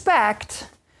should expect.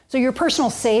 So your personal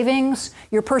savings,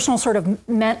 your personal sort of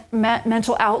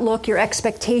mental outlook, your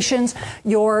expectations,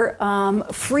 your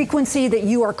frequency that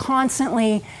you are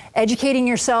constantly educating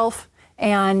yourself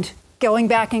and going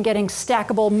back and getting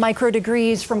stackable micro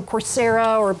degrees from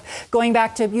Coursera, or going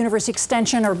back to University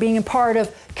Extension, or being a part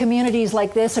of communities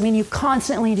like this. I mean, you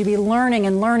constantly need to be learning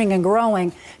and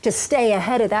growing to stay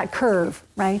ahead of that curve,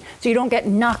 right? So you don't get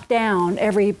knocked down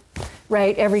every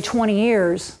 20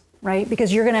 years. Right?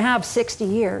 Because you're going to have 60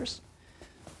 years.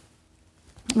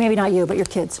 Maybe not you, but your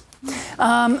kids.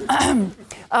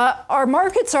 Our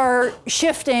markets are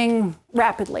shifting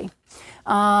rapidly.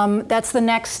 That's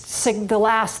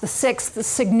the sixth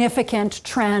significant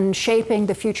trend shaping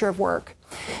the future of work,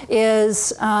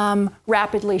 is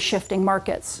rapidly shifting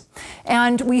markets.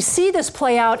 And we see this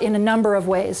play out in a number of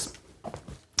ways.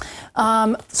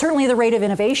 Certainly the rate of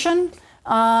innovation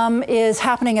is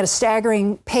happening at a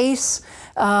staggering pace.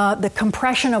 The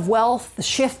compression of wealth, the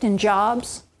shift in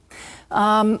jobs.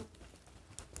 I'm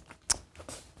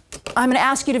going to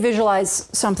ask you to visualize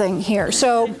something here.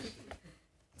 So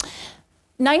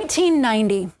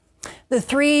 1990, the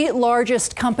 3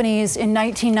 largest companies in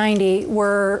 1990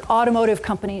 were automotive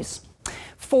companies: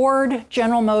 Ford,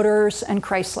 General Motors, and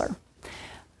Chrysler.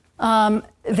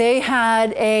 They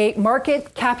had a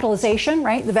market capitalization,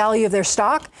 right, the value of their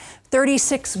stock,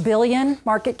 36 billion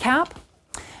market cap.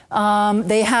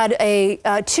 They had a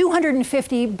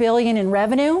 250 billion in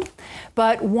revenue,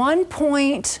 but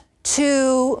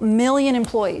 1.2 million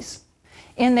employees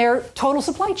in their total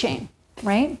supply chain,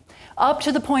 right? Up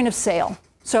to the point of sale.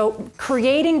 So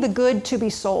creating the good to be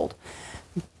sold,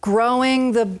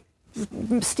 growing the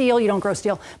steel, you don't grow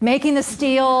steel, making the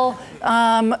steel,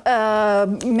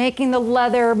 making the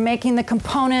leather, making the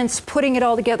components, putting it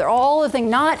all together, all the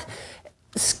things, not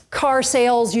car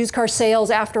sales, used car sales,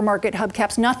 aftermarket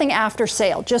hubcaps, nothing after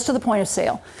sale, just to the point of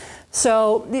sale.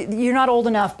 So you're not old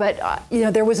enough, but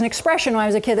there was an expression when I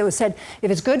was a kid that was said,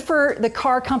 if it's good for the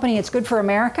car company, it's good for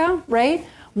America, right?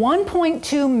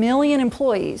 1.2 million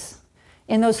employees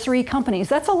in those 3 companies.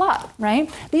 That's a lot,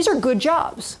 right? These are good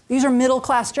jobs. These are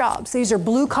middle-class jobs. These are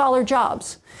blue-collar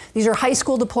jobs. These are high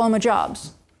school diploma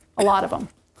jobs, a lot of them.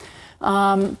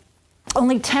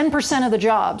 Only 10% of the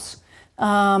jobs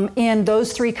in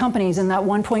those 3 companies, in that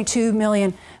 1.2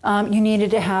 million, you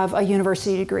needed to have a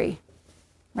university degree,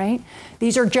 right?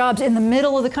 These are jobs in the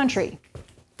middle of the country,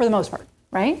 for the most part,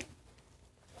 right?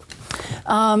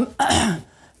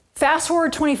 Fast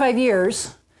forward 25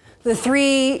 years, the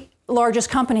 3 largest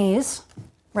companies,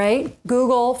 right?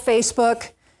 Google,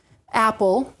 Facebook,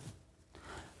 Apple,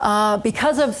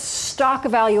 because of stock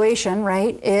evaluation,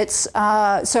 right? It's,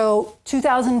 so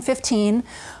 2015,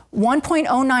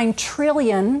 1.09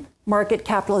 trillion market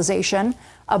capitalization,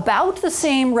 about the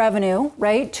same revenue,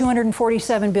 right?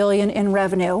 247 billion in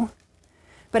revenue.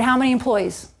 But how many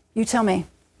employees? You tell me.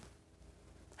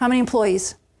 How many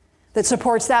employees that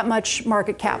supports that much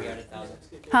market cap? 300,000.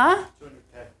 Huh?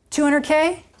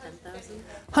 200K?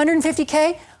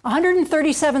 150K?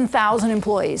 137,000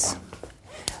 employees.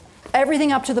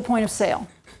 Everything up to the point of sale,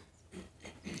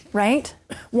 right?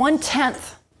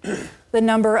 1/10 the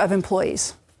number of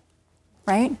employees,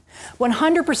 right?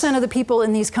 100% of the people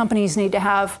in these companies need to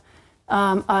have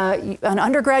an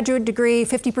undergraduate degree.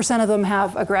 50% of them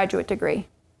have a graduate degree,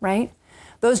 right?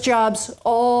 Those jobs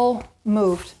all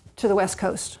moved to the West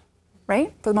Coast,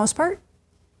 right? For the most part.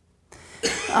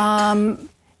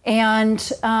 And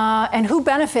who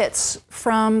benefits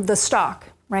from the stock,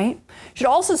 right? Should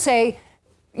also say,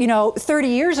 30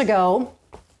 years ago,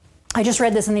 I just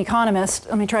read this in The Economist.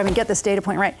 Let me try and get this data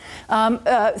point right.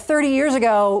 30 years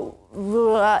ago,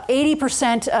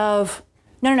 80% of,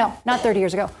 not 30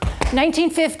 years ago.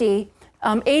 1950,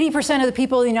 80% of the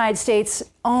people in the United States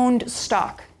owned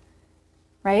stock,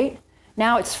 right?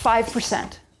 Now it's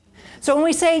 5%. So when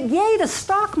we say, yay, the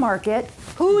stock market,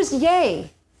 who's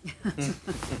yay?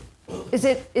 Is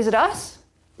it us?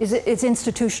 It's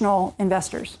institutional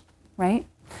investors, right?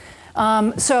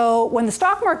 So when the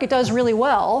stock market does really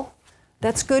well,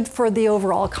 that's good for the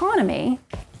overall economy.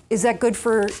 Is that good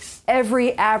for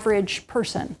every average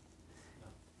person?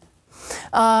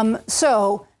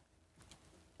 So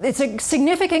it's a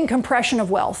significant compression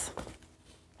of wealth,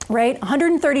 right?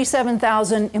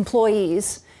 137,000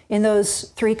 employees in those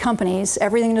 3 companies,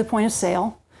 everything to the point of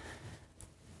sale.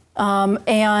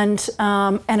 And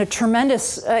a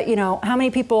tremendous, how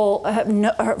many people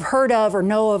have heard of or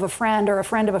know of a friend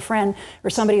of a friend or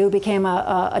somebody who became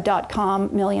a .com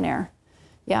millionaire,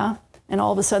 yeah? And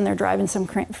all of a sudden they're driving some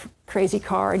crazy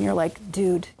car, and you're like,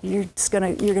 dude, you're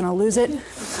gonna lose it.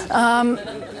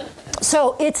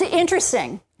 So it's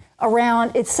interesting.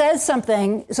 It says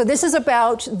something. So this is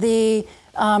about the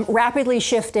rapidly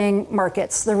shifting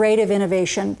markets, the rate of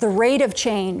innovation, the rate of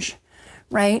change,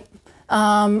 right?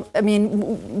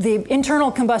 The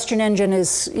internal combustion engine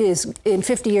is in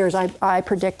 50 years, I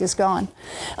predict, is gone.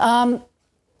 Also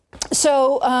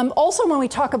when we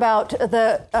talk about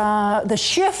the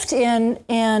shift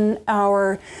in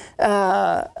our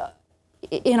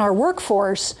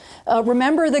workforce,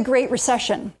 remember the Great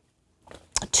Recession.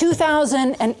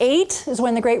 2008 is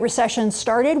when the Great Recession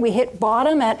started. We hit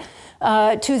bottom at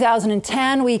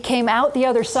 2010. We came out the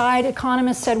other side.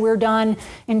 Economists said we're done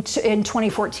in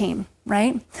 2014.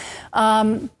 Right?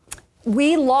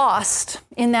 We lost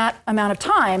in that amount of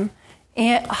time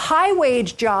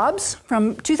high-wage jobs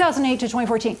from 2008 to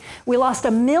 2014. We lost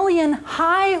 1 million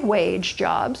high-wage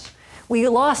jobs. We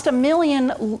lost 1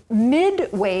 million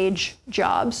mid-wage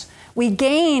jobs. We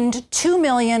gained 2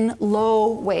 million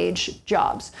low-wage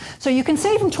jobs. So you can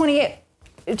say from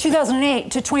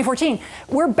 2008 to 2014,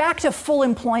 we're back to full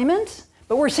employment,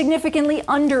 but we're significantly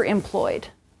underemployed,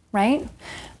 right?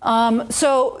 And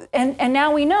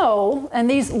now we know, and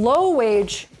these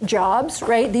low-wage jobs,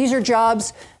 right? These are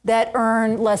jobs that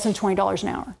earn less than $20 an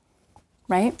hour,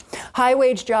 right?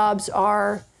 High-wage jobs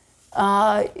are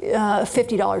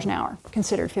 $50 an hour,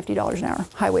 considered $50 an hour,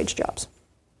 high-wage jobs.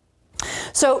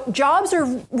 So jobs are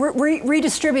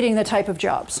redistributing the type of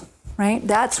jobs, right?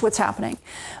 That's what's happening.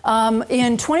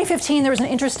 In 2015, there was an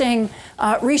interesting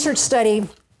research study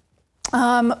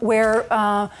where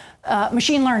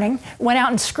machine learning went out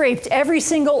and scraped every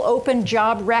single open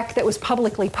job rec that was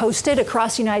publicly posted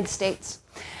across the United States,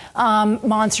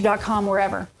 Monster.com,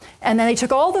 wherever. And then they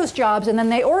took all those jobs and then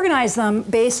they organized them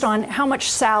based on how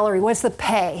much salary, what's the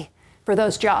pay for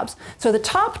those jobs. So the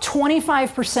top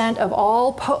 25% of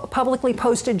all publicly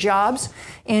posted jobs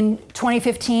in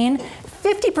 2015,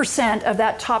 50% of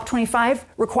that top 25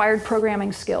 required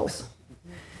programming skills.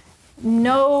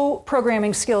 no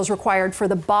programming skills required for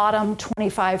the bottom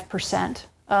 25%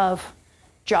 of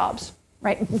jobs,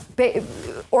 right?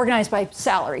 Organized by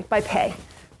salary, by pay,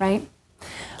 right?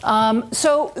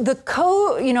 So the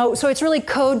code, so it's really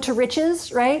code to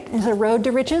riches, right? It's a road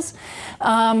to riches.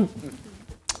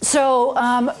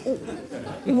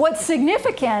 What's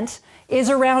significant is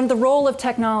around the role of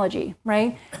technology,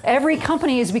 right? Every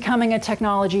company is becoming a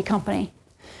technology company.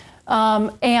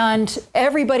 And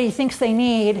everybody thinks they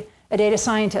need a data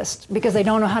scientist because they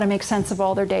don't know how to make sense of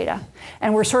all their data.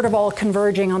 And we're sort of all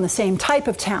converging on the same type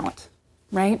of talent,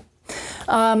 right?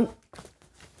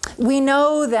 We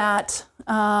know that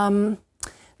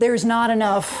there's not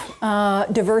enough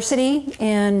diversity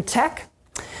in tech.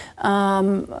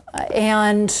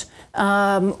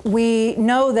 We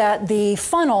know that the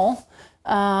funnel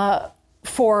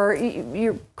for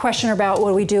your question about what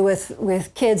do we do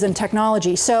with kids and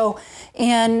technology. So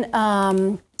in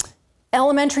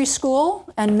elementary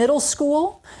school and middle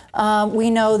school, we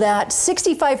know that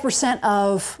 65%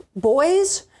 of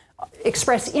boys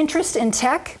express interest in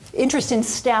tech, interest in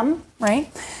STEM,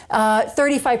 right?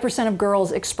 35% of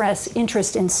girls express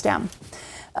interest in STEM.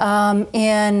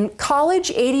 In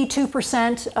college,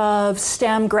 82% of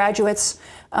STEM graduates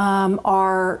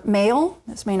are male.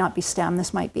 This may not be STEM,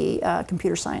 this might be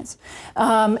computer science.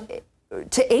 To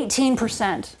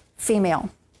 18% female.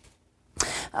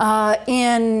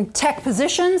 In tech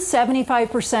positions,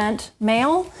 75%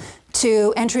 male.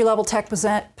 To entry-level tech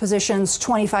positions,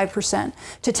 25%.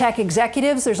 To tech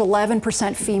executives, there's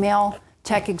 11% female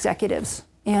tech executives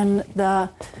in the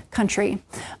country.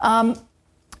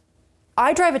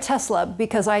 I drive a Tesla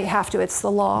because I have to, it's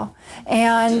the law.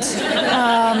 And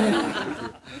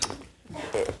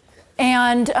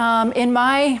in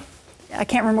my, I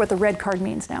can't remember what the red card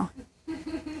means now.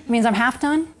 It means I'm half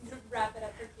done? Wrap it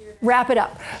up for here. Wrap it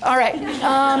up. All right.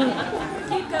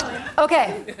 Keep going.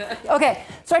 Okay.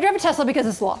 So I drive a Tesla because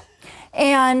it's the law.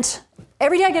 And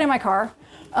every day I get in my car,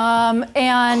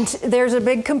 and there's a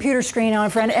big computer screen on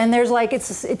front, and there's like,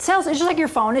 it's just like your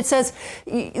phone. It says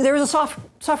there was a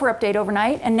software update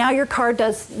overnight, and now your car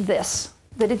does this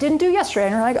that it didn't do yesterday.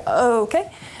 And you're like, oh, okay,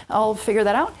 I'll figure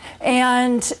that out.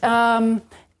 And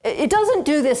it doesn't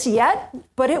do this yet,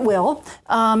 but it will.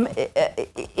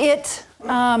 Because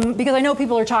I know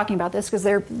people are talking about this because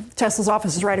Tesla's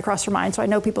office is right across from mine, so I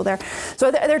know people there.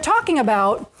 So they're talking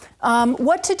about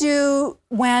what to do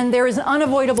when there is an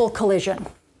unavoidable collision,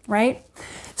 right?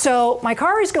 So my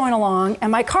car is going along,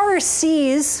 and my car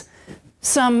sees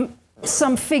some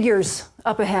figures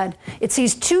up ahead. It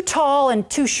sees too tall and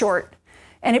too short,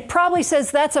 and it probably says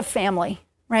that's a family,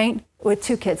 right, with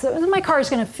two kids. So my car is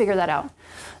going to figure that out.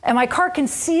 And my car can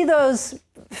see those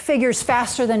figures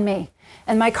faster than me.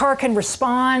 And my car can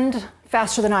respond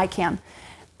faster than I can.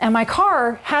 And my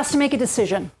car has to make a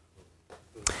decision.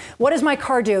 What does my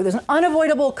car do? There's an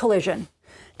unavoidable collision.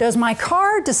 Does my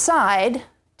car decide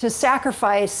to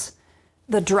sacrifice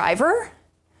the driver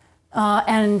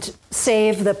and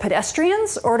save the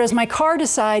pedestrians? Or does my car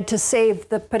decide to save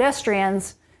the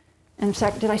pedestrians and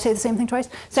did I say the same thing twice?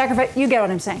 Sacrifice, you get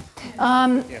what I'm saying.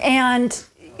 And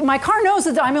my car knows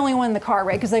that I'm the only one in the car,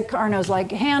 right? Because the car knows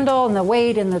like handle and the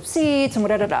weight and the seats and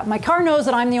whatever. My car knows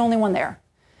that I'm the only one there.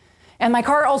 And my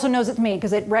car also knows it's me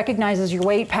because it recognizes your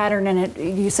weight pattern and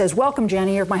it says, welcome,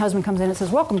 Jenny, or if my husband comes in, it says,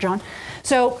 welcome, John.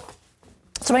 So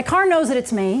my car knows that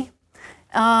it's me,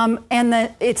 and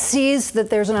that it sees that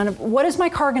there's what is my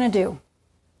car going to do?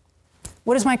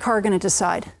 What is my car going to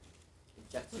decide?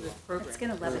 It's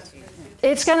going to levitate.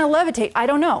 It's going to levitate. I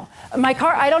don't know.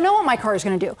 I don't know what my car is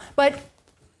going to do. But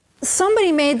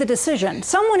somebody made the decision.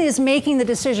 Someone is making the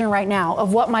decision right now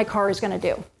of what my car is going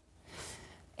to do.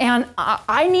 And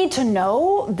I need to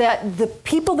know that the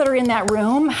people that are in that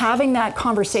room having that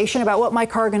conversation about what my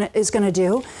car is going to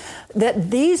do,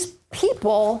 that these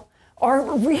people are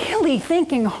really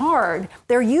thinking hard.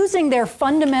 They're using their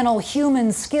fundamental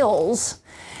human skills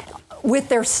with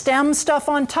their STEM stuff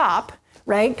on top,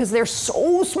 right? Because they're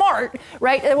so smart,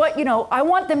 right? I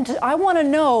want to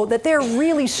know that they're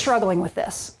really struggling with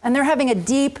this and they're having a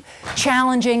deep,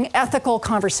 challenging, ethical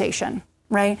conversation,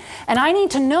 right? And I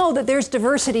need to know that there's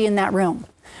diversity in that room,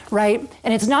 right?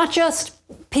 And it's not just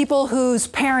people whose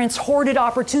parents hoarded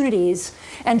opportunities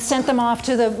and sent them off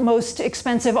to the most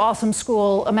expensive, awesome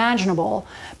school imaginable.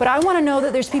 But I want to know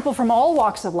that there's people from all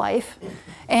walks of life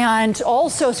and all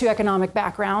socioeconomic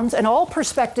backgrounds and all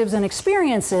perspectives and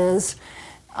experiences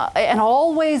and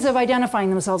all ways of identifying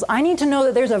themselves. I need to know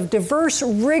that there's a diverse,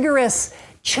 rigorous,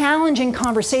 challenging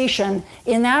conversation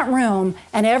in that room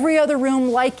and every other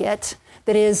room like it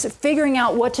that is figuring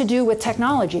out what to do with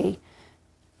technology,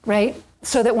 right?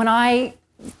 So that when I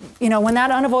when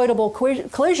that unavoidable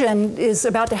collision is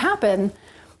about to happen,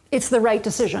 it's the right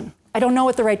decision. I don't know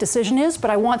what the right decision is, but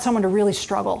I want someone to really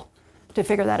struggle to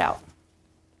figure that out.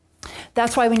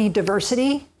 That's why we need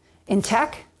diversity in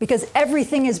tech, because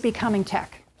everything is becoming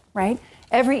tech, right?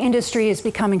 Every industry is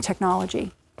becoming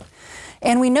technology.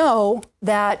 And we know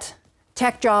that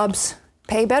tech jobs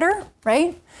pay better,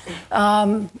 right?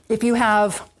 If you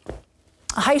have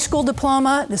a high school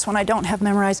diploma, this one I don't have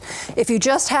memorized, if you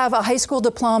just have a high school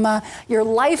diploma, your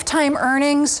lifetime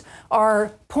earnings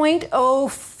are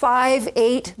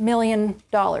 $0.058 million.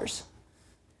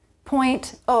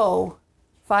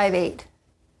 0.058.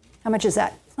 How much is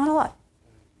that? It's not a lot.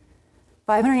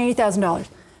 $580,000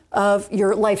 of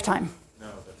your lifetime.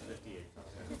 No, that's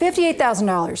 $58,000.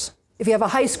 $58,000 if you have a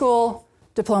high school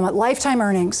diploma, lifetime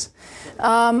earnings.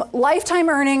 Lifetime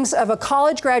earnings of a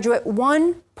college graduate,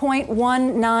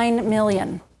 1.19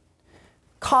 million.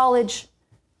 College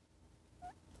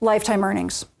lifetime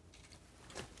earnings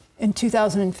in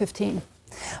 2015.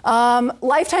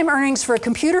 Lifetime earnings for a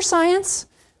computer science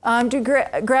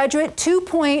graduate,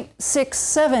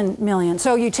 2.67 million.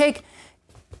 So you take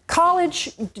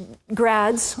college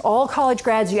grads, all college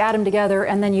grads, you add them together,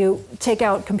 and then you take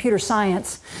out computer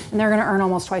science, and they're going to earn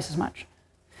almost twice as much.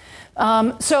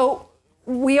 So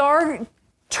we are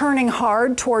turning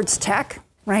hard towards tech,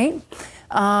 right?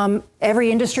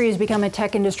 Every industry has become a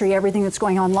tech industry. Everything that's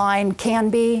going online can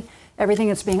be. Everything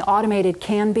that's being automated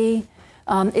can be.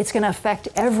 It's going to affect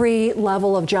every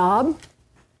level of job.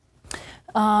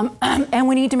 And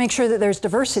we need to make sure that there's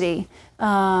diversity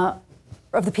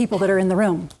of the people that are in the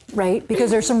room, right?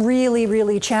 Because there's some really,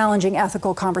 really challenging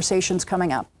ethical conversations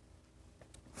coming up.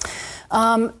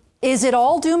 Is it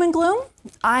all doom and gloom?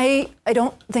 I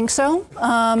don't think so.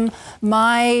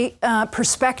 My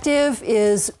perspective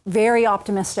is very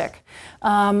optimistic.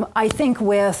 I think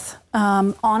with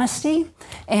honesty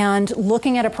and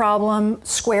looking at a problem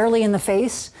squarely in the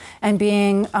face and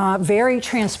being very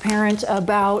transparent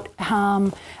about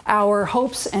our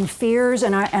hopes and fears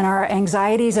and our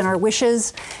anxieties and our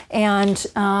wishes, and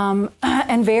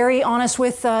very honest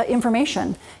with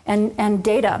information and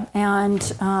data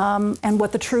and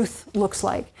what the truth looks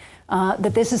like.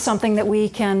 That this is something that we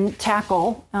can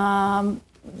tackle,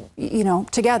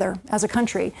 together as a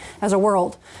country, as a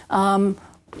world.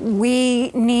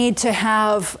 We need to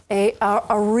have a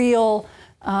real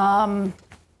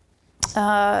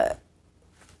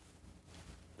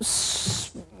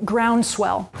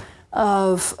groundswell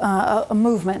of a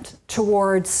movement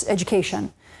towards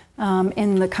education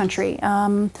in the country.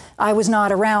 I was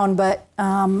not around, but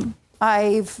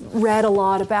I've read a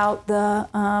lot about the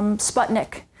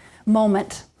Sputnik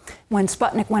moment when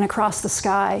Sputnik went across the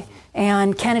sky,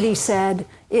 and Kennedy said,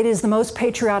 it is the most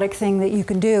patriotic thing that you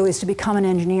can do is to become an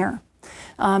engineer,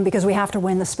 because we have to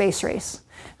win the space race.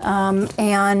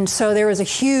 And so there was a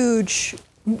huge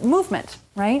movement,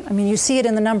 right? I mean, you see it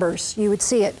in the numbers. You would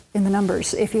see it in the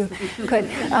numbers if you could,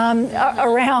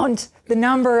 around the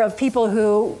number of people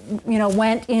who,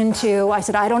 went into, I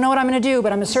said, I don't know what I'm going to do,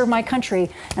 but I'm going to serve my country.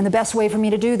 And the best way for me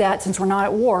to do that, since we're not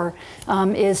at war,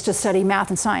 is to study math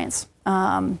and science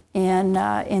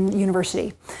in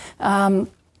university.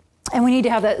 And we need to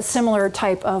have that similar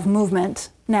type of movement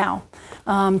now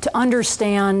to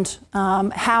understand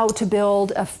how to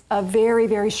build a very,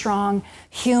 very strong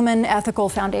human ethical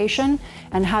foundation,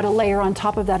 and how to layer on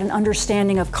top of that an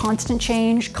understanding of constant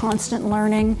change, constant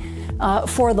learning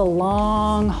for the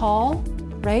long haul,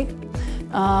 right?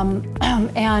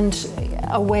 And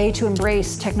a way to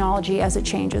embrace technology as it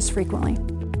changes frequently.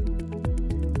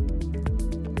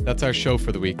 That's our show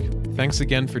for the week. Thanks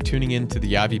again for tuning in to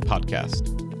the Ivy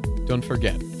Podcast. Don't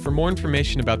forget, for more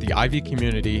information about the Ivy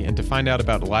community and to find out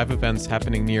about live events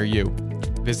happening near you,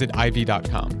 visit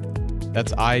ivy.com.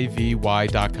 That's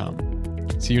ivy.com.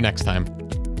 See you next time.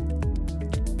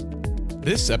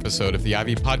 This episode of the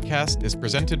Ivy Podcast is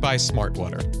presented by Smart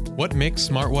Water. What makes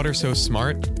Smart Water so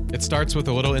smart? It starts with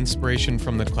a little inspiration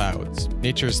from the clouds,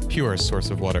 nature's purest source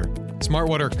of water. Smart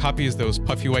Water copies those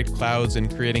puffy white clouds in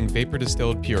creating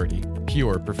vapor-distilled purity,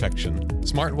 pure perfection.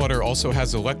 Smart Water also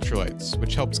has electrolytes,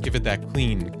 which helps give it that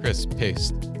clean, crisp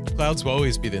taste. Clouds will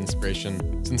always be the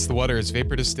inspiration, since the water is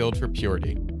vapor-distilled for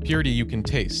purity. Purity you can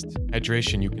taste,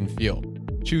 hydration you can feel.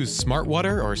 Choose Smart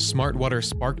Water or Smart Water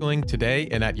Sparkling today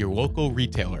and at your local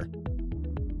retailer.